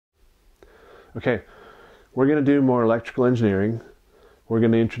Okay, we're going to do more electrical engineering. We're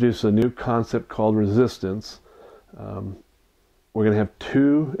going to introduce a new concept called resistance. We're going to have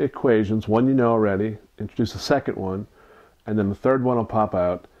two equations, one you know already, introduce a second one, and then the third one will pop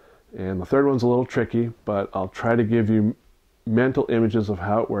out. And the third one's a little tricky, but I'll try to give you mental images of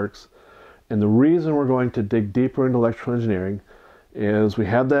how it works. And the reason we're going to dig deeper into electrical engineering is we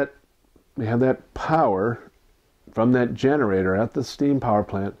have that power from that generator at the steam power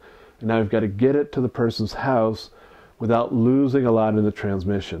plant, and now we've got to get it to the person's house without losing a lot in the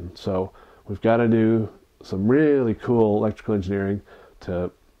transmission. So we've got to do some really cool electrical engineering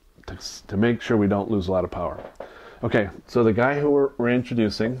to make sure we don't lose a lot of power. Okay, so the guy who we're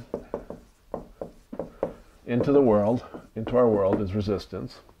introducing into our world is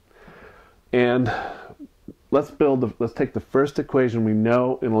resistance. And let's take the first equation we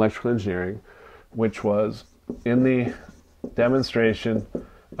know in electrical engineering, which was in the demonstration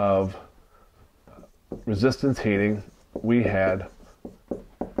of resistance heating. We had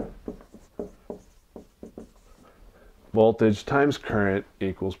voltage times current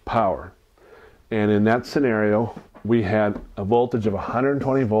equals power. And in that scenario, we had a voltage of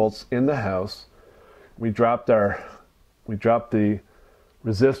 120 volts in the house. We dropped the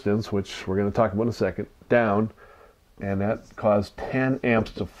resistance, which we're going to talk about in a second, down, and that caused 10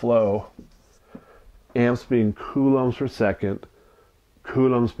 amps to flow. Amps being coulombs per second,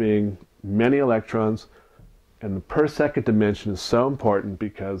 coulombs being many electrons, and the per second dimension is so important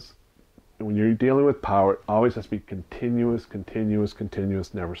because when you're dealing with power, it always has to be continuous, continuous,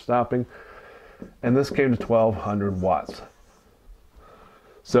 continuous, never stopping. And this came to 1200 watts.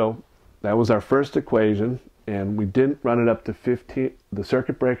 So that was our first equation, and we didn't run it up to 15. The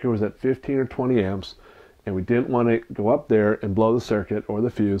circuit breaker was at 15 or 20 amps, and we didn't want to go up there and blow the circuit or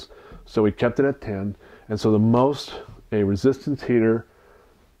the fuse, so we kept it at 10. And so the most a resistance heater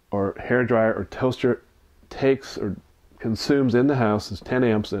or hair dryer or toaster takes or consumes in the house is 10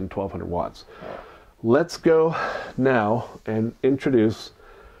 amps and 1200 watts. Let's go now and introduce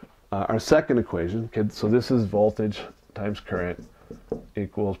our second equation. Okay, so this is voltage times current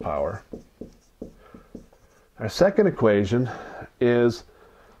equals power. Our second equation is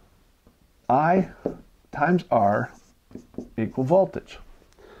I times R equal voltage.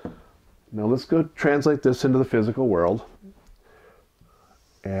 Now let's go translate this into the physical world.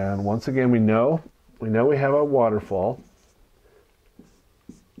 And once again, we know we have a waterfall,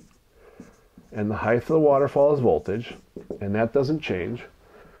 and the height of the waterfall is voltage, and that doesn't change.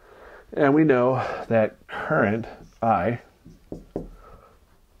 And we know that current, I,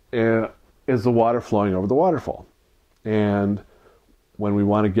 is the water flowing over the waterfall. And when we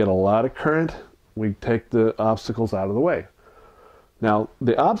want to get a lot of current, we take the obstacles out of the way. Now,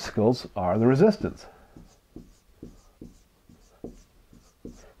 the obstacles are the resistance,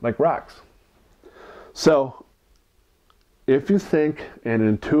 like rocks. So, if you think in an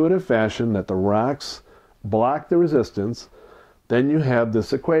intuitive fashion that the rocks block the resistance, then you have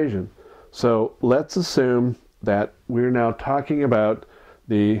this equation. So let's assume that we're now talking about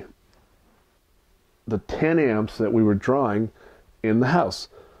the 10 amps that we were drawing in the house.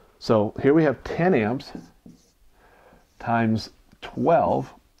 So here we have 10 amps times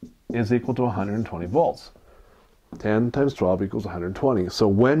 12 is equal to 120 volts. 10 times 12 equals 120. So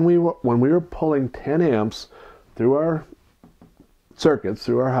when we were pulling 10 amps through our circuits,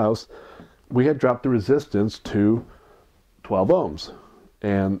 through our house, we had dropped the resistance to 12 ohms.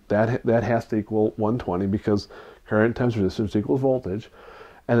 And that has to equal 120 because current times resistance equals voltage.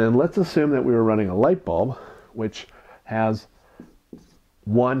 And then let's assume that we were running a light bulb, which has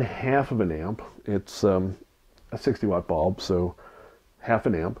 1/2 of an amp. It's a 60-watt bulb, so half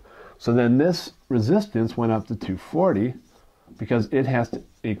an amp. So then this resistance went up to 240 because it has to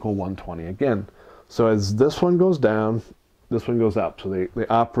equal 120 again. So as this one goes down, this one goes up. So they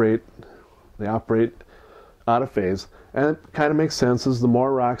operate out of phase. And it kind of makes sense. As the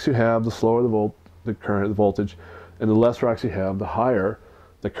more rocks you have, the slower the current, the voltage, and the less rocks you have, the higher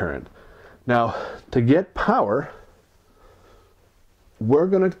the current. Now, to get power, we're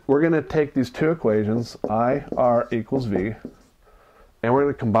gonna take these two equations, I, R equals V, and we're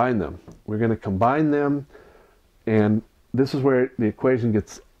gonna combine them. We're gonna combine them, and this is where the equation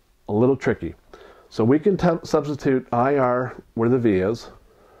gets a little tricky. So we can substitute IR where the V is.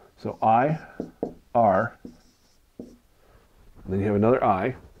 So I, R, then you have another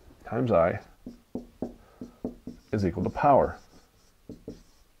I times I is equal to power.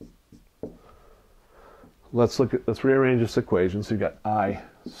 Let's rearrange this equation. So you've got I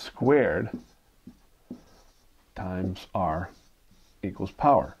squared times R equals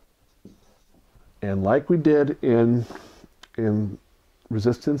power. And like we did in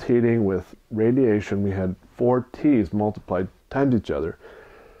resistance heating with radiation, we had 4 T's multiplied times each other.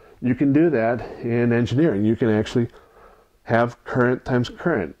 You can do that in engineering. You can actually have current times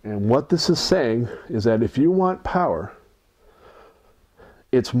current. And what this is saying is that if you want power,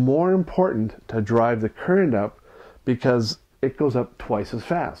 it's more important to drive the current up because it goes up twice as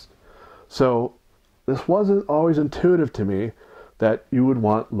fast. So this wasn't always intuitive to me that you would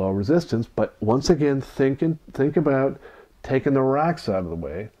want low resistance, but once again, think about taking the rocks out of the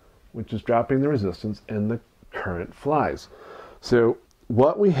way, which is dropping the resistance, and the current flies. So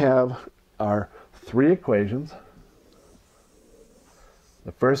what we have are 3 equations.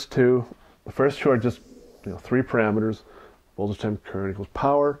 The first two are just 3 parameters. Voltage times current equals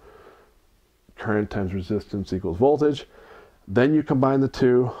power. Current times resistance equals voltage. Then you combine the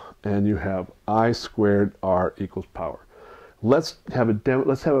two, and you have I squared R equals power. Let's have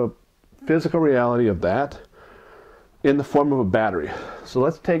a physical reality of that in the form of a battery. So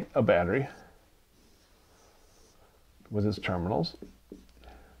let's take a battery with its terminals,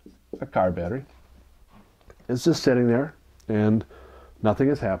 a car battery. It's just sitting there, and nothing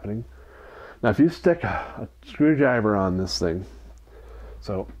is happening. Now, if you stick a screwdriver on this thing,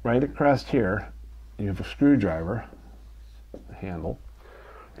 so right across here, you have a screwdriver handle,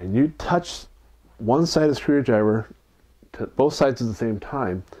 and you touch one side of the screwdriver to both sides at the same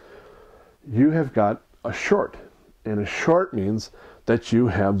time, you have got a short. And a short means that you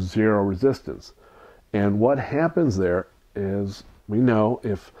have 0 resistance. And what happens there is, we know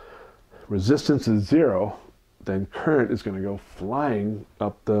if resistance is 0, then current is going to go flying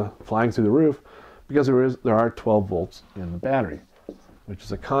through the roof, because there are 12 volts in the battery, which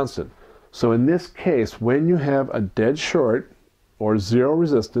is a constant. So in this case, when you have a dead short or 0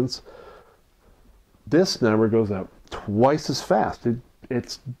 resistance, this number goes up twice as fast.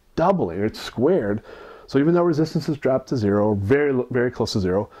 It's doubling, it's squared. So even though resistance has dropped to 0, very, very close to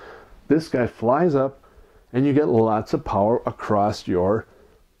 0, this guy flies up, and you get lots of power across your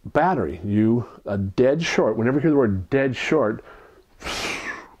battery. A dead short, whenever you hear the word dead short,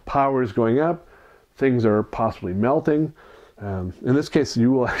 power is going up, things are possibly melting. In this case,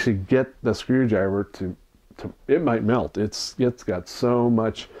 you will actually get the screwdriver it might melt. It's got so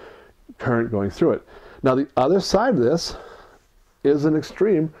much current going through it. Now, the other side of this is an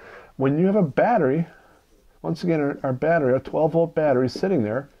extreme. When you have a battery, once again, our battery, a 12-volt battery sitting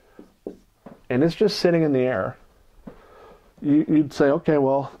there, and it's just sitting in the air, you'd say, okay,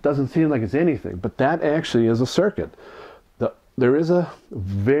 well, it doesn't seem like it's anything, but that actually is a circuit. There is a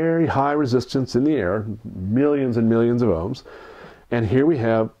very high resistance in the air, millions and millions of ohms, and here we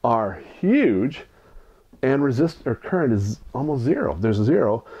have R huge, and current is almost 0. There's a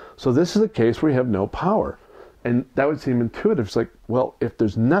 0, so this is a case where you have no power. And that would seem intuitive. It's like, well, if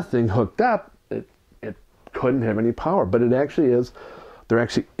there's nothing hooked up, it couldn't have any power. But there actually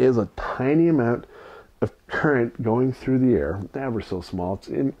is a tiny amount of current going through the air, ever so small.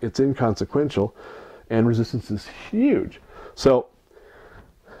 It's inconsequential, and resistance is huge. So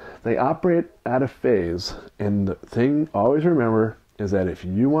they operate out of phase, and the thing always remember is that if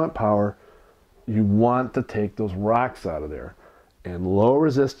you want power, you want to take those rocks out of there. And low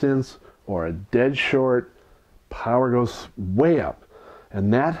resistance or a dead short, power goes way up.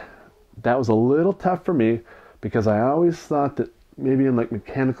 And that was a little tough for me, because I always thought that maybe in like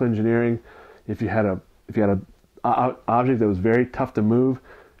mechanical engineering, if you had an object that was very tough to move,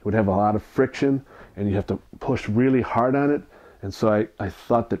 it would have a lot of friction, and you have to push really hard on it. And so I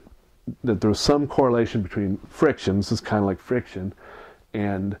thought that there was some correlation between friction, this is kind of like friction,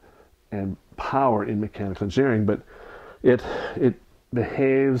 and power in mechanical engineering. But it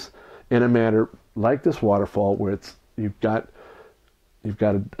behaves in a manner like this waterfall, where you've got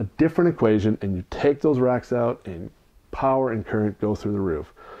a different equation, and you take those rocks out, and power and current go through the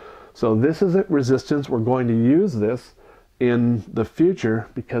roof. So this is a resistance. We're going to use this in the future,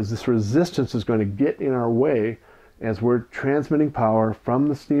 because this resistance is going to get in our way as we're transmitting power from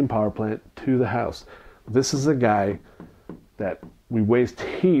the steam power plant to the house. This is a guy that we waste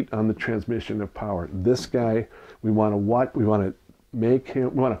heat on the transmission of power. This guy, we want to work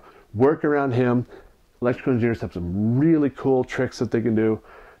around him. Electrical engineers have some really cool tricks that they can do,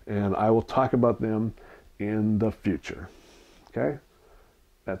 and I will talk about them in the future. Okay?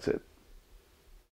 That's it.